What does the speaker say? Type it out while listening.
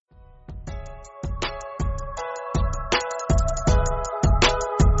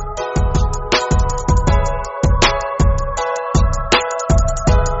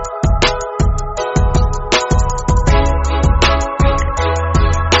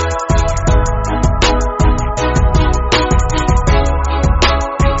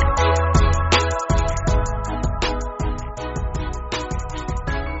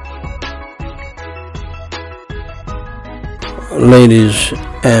Ladies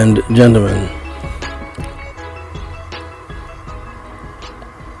and gentlemen,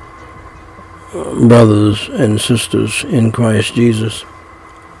 brothers and sisters in Christ Jesus,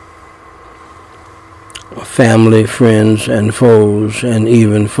 family, friends, and foes, and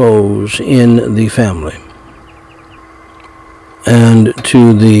even foes in the family, and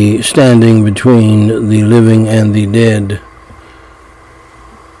to the standing between the living and the dead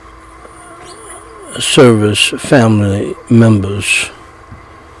service family members,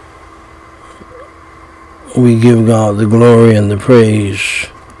 we give God the glory and the praise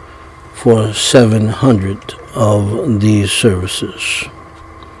for 700 of these services,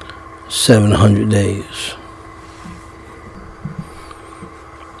 700 days.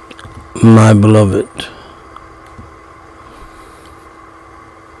 My beloved,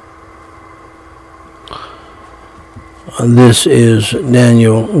 this is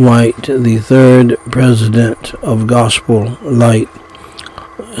Daniel Whyte, the third president of Gospel Light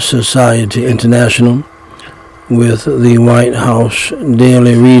Society International, with the White House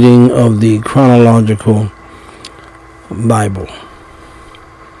daily reading of the Chronological Bible.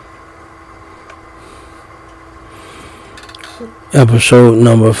 Episode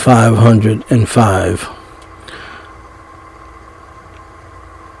number 505,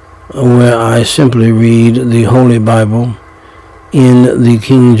 where I simply read the Holy Bible in the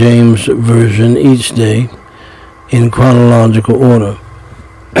King James Version each day in chronological order.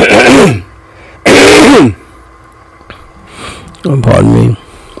 Pardon me.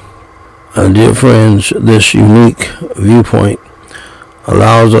 Dear friends, this unique viewpoint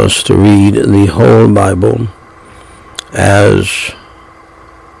allows us to read the whole Bible as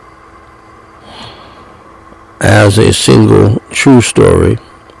a single true story,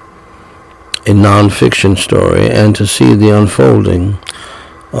 a non-fiction story, and to see the unfolding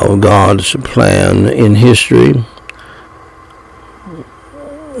of God's plan in history,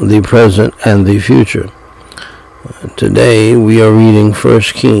 the present, and the future. Today we are reading 1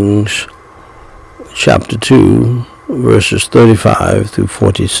 Kings chapter 2, verses 35 through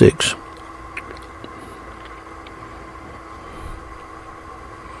 46.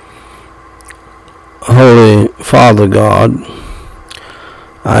 Holy Father God,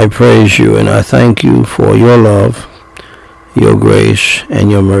 I praise you and I thank you for your love, your grace, and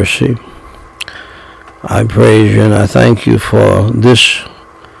your mercy. I praise you and I thank you for this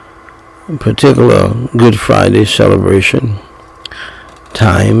particular Good Friday celebration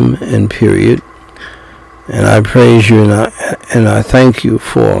time and period. And I praise you and I thank you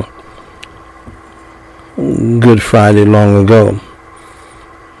for Good Friday long ago.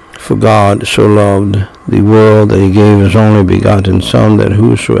 For God so loved the world that he gave his only begotten Son, that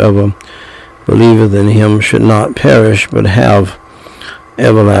whosoever believeth in him should not perish, but have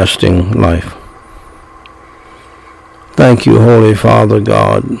everlasting life. Thank you, Holy Father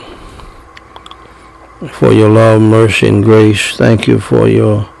God, for your love, mercy, and grace. Thank you for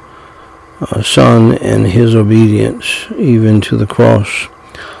your Son and his obedience, even to the cross,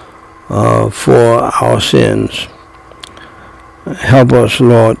 for our sins. Help us,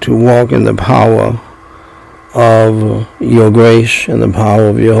 Lord, to walk in the power of your grace and the power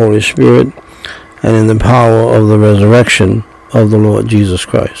of your Holy Spirit and in the power of the resurrection of the Lord Jesus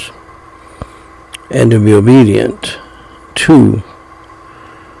Christ, and to be obedient to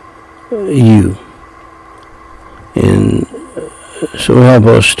you. And so help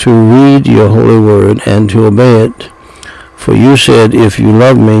us to read your holy word and to obey it. For you said, if you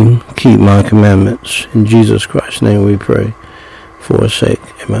love me, keep my commandments. In Jesus Christ's name we pray. For his sake.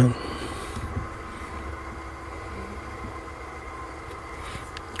 Amen.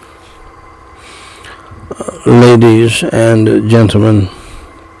 Ladies and gentlemen,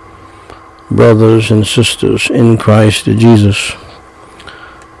 brothers and sisters in Christ Jesus,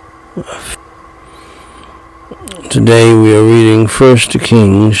 today we are reading 1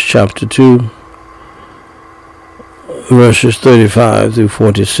 Kings chapter 2, verses 35 through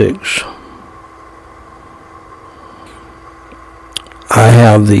 46. I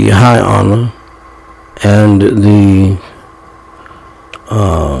have the high honor and the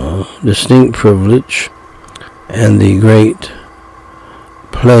distinct privilege and the great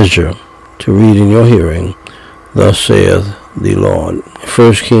pleasure to read in your hearing, thus saith the Lord.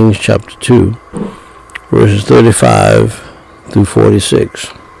 1 Kings chapter 2, verses 35 through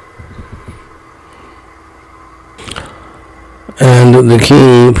 46. And the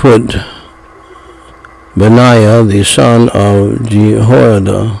king put Benaiah, the son of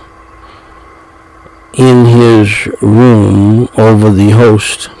Jehoiada, in his room over the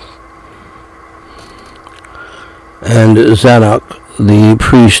host, and Zadok the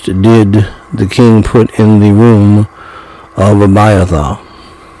priest did the king put in the room of Abiathar.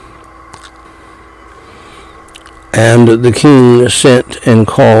 And the king sent and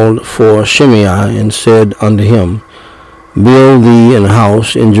called for Shimei, and said unto him, Build thee an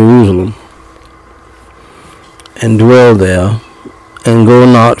house in Jerusalem, and dwell there, and go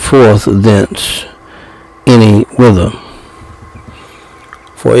not forth thence any whither.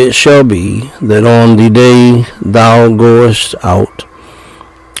 For it shall be that on the day thou goest out,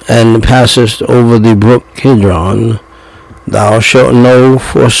 and passest over the brook Kidron, thou shalt know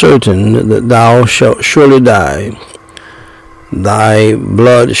for certain that thou shalt surely die. Thy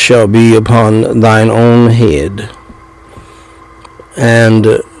blood shall be upon thine own head.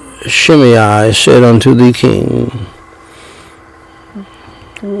 And Shimei said unto the king,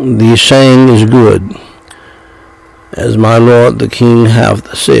 The saying is good, as my lord the king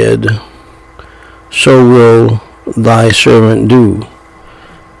hath said, so will thy servant do.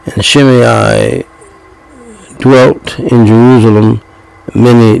 And Shimei dwelt in Jerusalem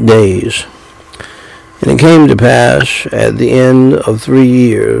many days. And it came to pass at the end of 3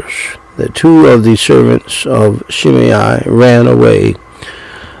 years that 2 of the servants of Shimei ran away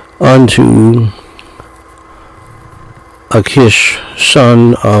unto Achish,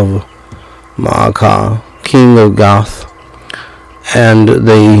 son of Maacah, king of Gath. And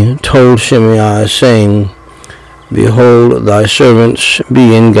they told Shimei, saying, Behold, thy servants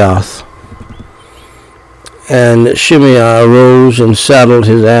be in Gath. And Shimei arose and saddled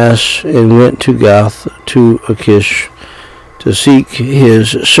his ass, and went to Gath to Achish to seek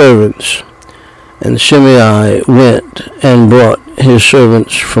his servants. And Shimei went and brought his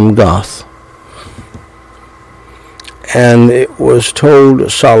servants from Gath. And it was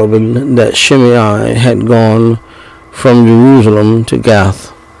told Solomon that Shimei had gone from Jerusalem to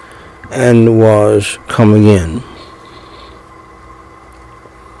Gath, and was come again.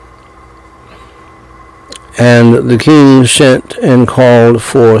 And the king sent and called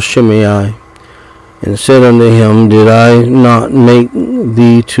for Shimei, and said unto him, Did I not make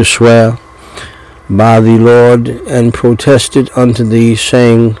thee to swear by the Lord, and protested unto thee,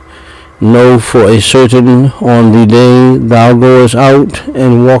 saying, Know for a certain on the day thou goest out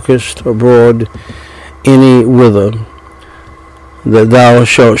and walkest abroad any whither, that thou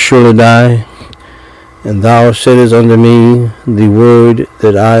shalt surely die? And thou saidst unto me, The word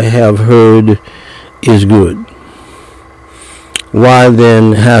that I have heard is good. Why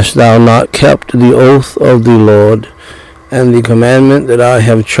then hast thou not kept the oath of the Lord, and the commandment that I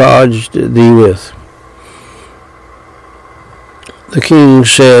have charged thee with? The king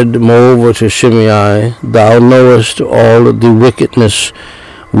said moreover to Shimei, Thou knowest all the wickedness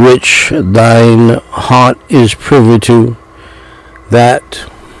which thine heart is privy to, that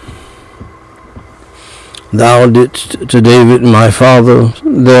thou didst to David my father.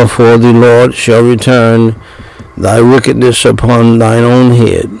 Therefore the Lord shall return thy wickedness upon thine own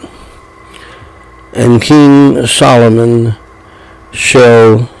head. And King Solomon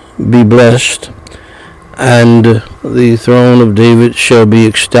shall be blessed, and the throne of David shall be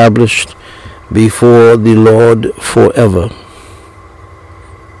established before the Lord forever.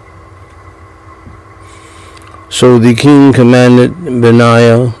 So the king commanded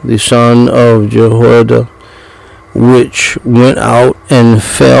Benaiah the son of Jehoiada, which went out and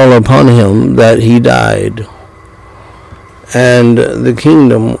fell upon him, that he died. And the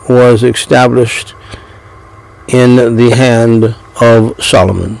kingdom was established in the hand of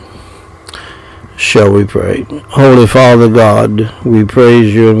Solomon. Shall we pray? Holy Father God, we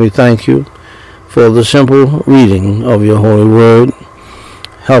praise you and we thank you for the simple reading of your holy word.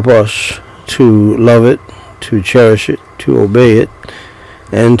 Help us to love it, to cherish it, to obey it,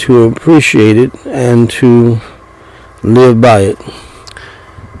 and to appreciate it, and to live by it,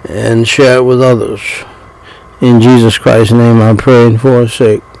 and share it with others. In Jesus Christ's name I pray and for his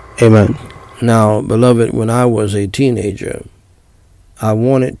sake. Amen. Now, beloved, when I was a teenager, I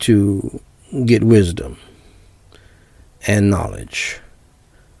wanted to get wisdom and knowledge.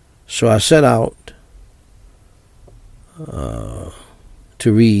 So I set out to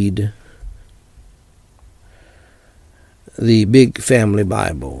read the Big Family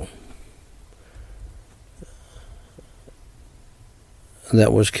Bible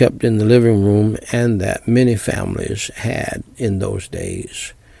that was kept in the living room, and that many families had in those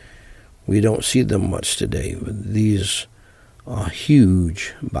days. We don't see them much today, but these are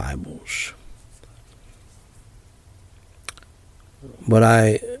huge Bibles. But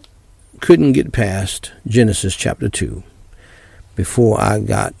I couldn't get past Genesis chapter 2 before I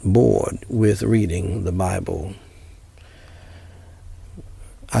got bored with reading the Bible.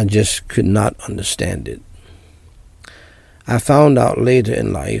 I just could not understand it. I found out later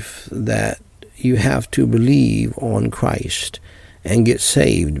in life that you have to believe on Christ and get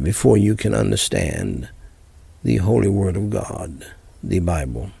saved before you can understand the Holy Word of God, the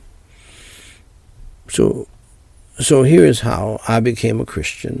Bible. So here is how I became a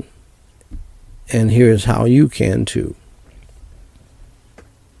Christian, and here is how you can too.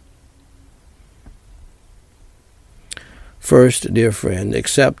 First, dear friend,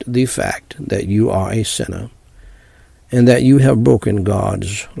 accept the fact that you are a sinner and that you have broken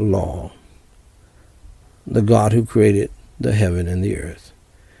God's law, the God who created the heaven and the earth.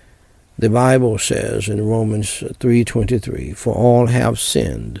 The Bible says in Romans 3:23, "For all have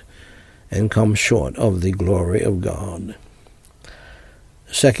sinned and come short of the glory of God."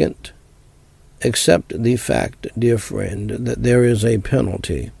 Second, accept the fact, dear friend, that there is a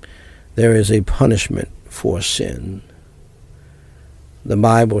penalty, there is a punishment for sin. The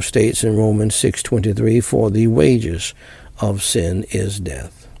Bible states in Romans 6:23, "For the wages of sin is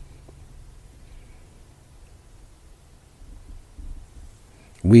death."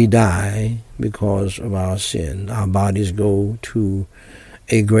 We die because of our sin. Our bodies go to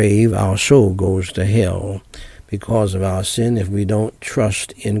a grave. Our soul goes to hell because of our sin if we don't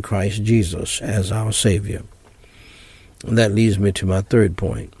trust in Christ Jesus as our Savior. That leads me to my third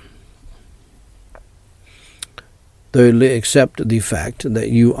point. Thirdly, accept the fact that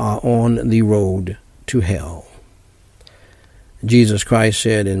you are on the road to hell. Jesus Christ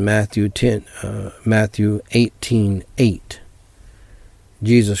said in Matthew 18:8.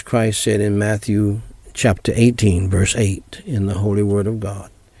 Jesus Christ said in Matthew chapter 18, verse 8, in the Holy Word of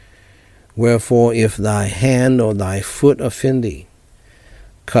God, "Wherefore, if thy hand or thy foot offend thee,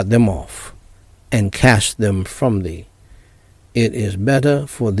 cut them off, and cast them from thee. It is better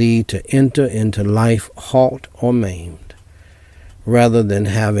for thee to enter into life halt or maimed, rather than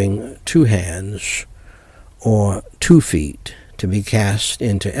having 2 hands or 2 feet to be cast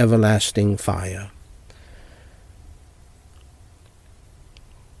into everlasting fire."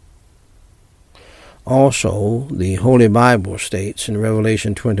 Also, the Holy Bible states in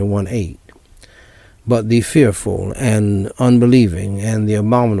Revelation 21:8, "But the fearful and unbelieving and the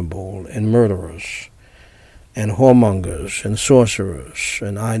abominable and murderers and whoremongers and sorcerers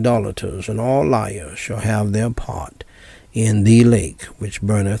and idolaters and all liars shall have their part in the lake which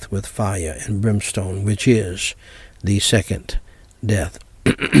burneth with fire and brimstone, which is the second death."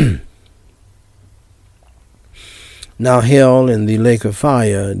 Now, hell and the lake of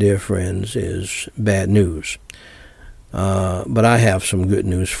fire, dear friends, is bad news. But I have some good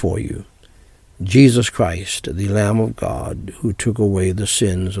news for you. Jesus Christ, the Lamb of God, who took away the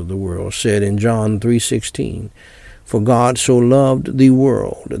sins of the world, said in John 3:16, "For God so loved the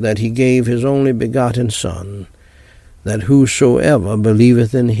world that he gave his only begotten Son, that whosoever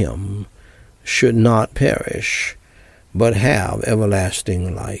believeth in him should not perish, but have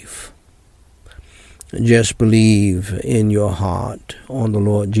everlasting life." Just believe in your heart on the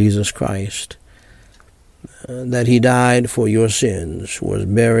Lord Jesus Christ, that he died for your sins, was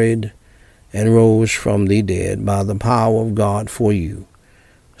buried, and rose from the dead by the power of God for you,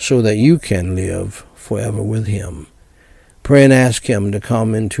 so that you can live forever with him. Pray and ask him to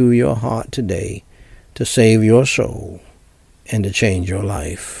come into your heart today to save your soul and to change your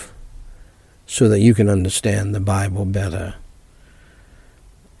life, so that you can understand the Bible better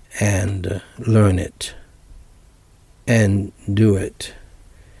and learn it and do it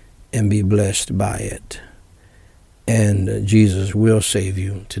and be blessed by it. And Jesus will save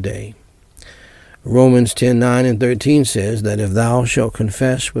you today. Romans 10:9 and 13 says that if thou shalt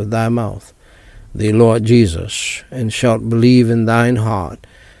confess with thy mouth the Lord Jesus, and shalt believe in thine heart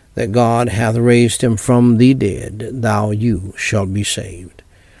that God hath raised him from the dead, you shalt be saved.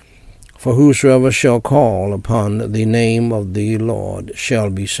 For whosoever shall call upon the name of the Lord shall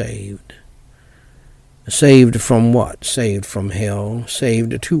be saved. Saved from what? Saved from hell.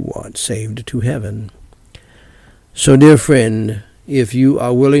 Saved to what? Saved to heaven. So, dear friend, if you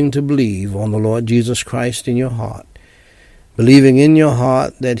are willing to believe on the Lord Jesus Christ in your heart, believing in your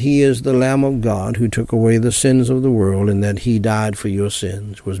heart that he is the Lamb of God who took away the sins of the world, and that he died for your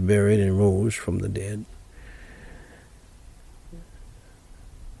sins, was buried, and rose from the dead,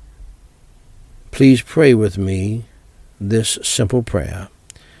 please pray with me this simple prayer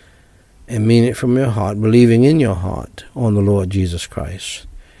and mean it from your heart, believing in your heart on the Lord Jesus Christ,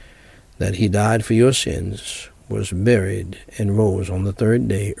 that he died for your sins, was buried, and rose on the 3rd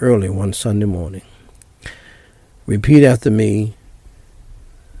day, early one Sunday morning. Repeat after me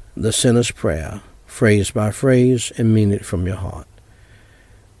the sinner's prayer, phrase by phrase, and mean it from your heart.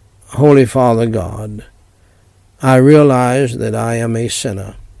 Holy Father God, I realize that I am a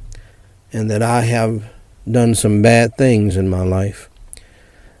sinner and that I have done some bad things in my life.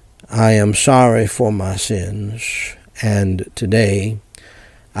 I am sorry for my sins, and today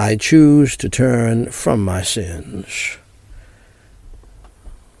I choose to turn from my sins.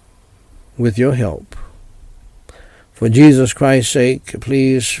 With your help, for Jesus Christ's sake,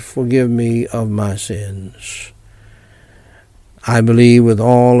 please forgive me of my sins. I believe with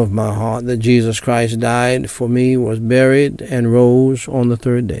all of my heart that Jesus Christ died for me, was buried, and rose on the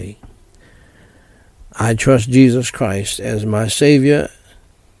third day. I trust Jesus Christ as my Savior,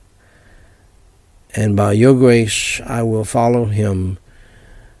 and by your grace I will follow him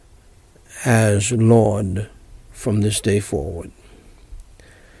as Lord from this day forward.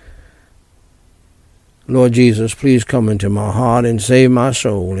 Lord Jesus, please come into my heart and save my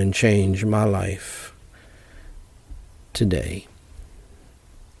soul and change my life today.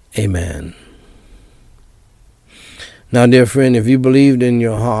 Amen. Now, dear friend, if you believed in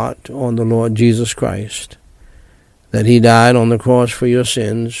your heart on the Lord Jesus Christ, that he died on the cross for your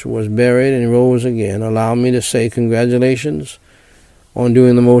sins, was buried, and rose again, allow me to say congratulations on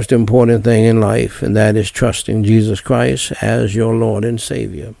doing the most important thing in life, and that is trusting Jesus Christ as your Lord and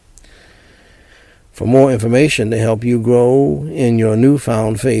Savior. For more information to help you grow in your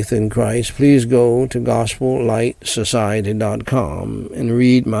newfound faith in Christ, please go to GospelLightSociety.com and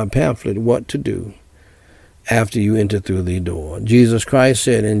read my pamphlet, What to Do After You Enter Through the Door. Jesus Christ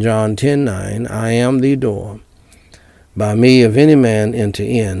said in John 10:9, I am the door. By me, if any man enter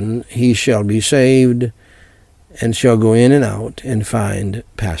in, he shall be saved, and shall go in and out and find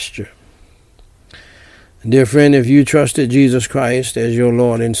pasture. Dear friend, if you trusted Jesus Christ as your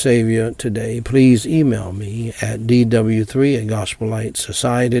Lord and Savior today, please email me at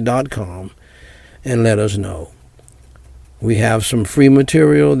dw3@gospellightsociety.com and let us know. We have some free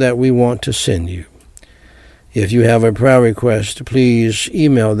material that we want to send you. If you have a prayer request, please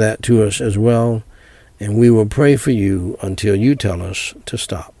email that to us as well, and we will pray for you until you tell us to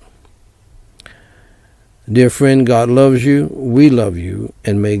stop. Dear friend, God loves you, we love you,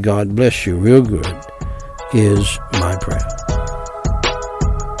 and may God bless you real good is my prayer.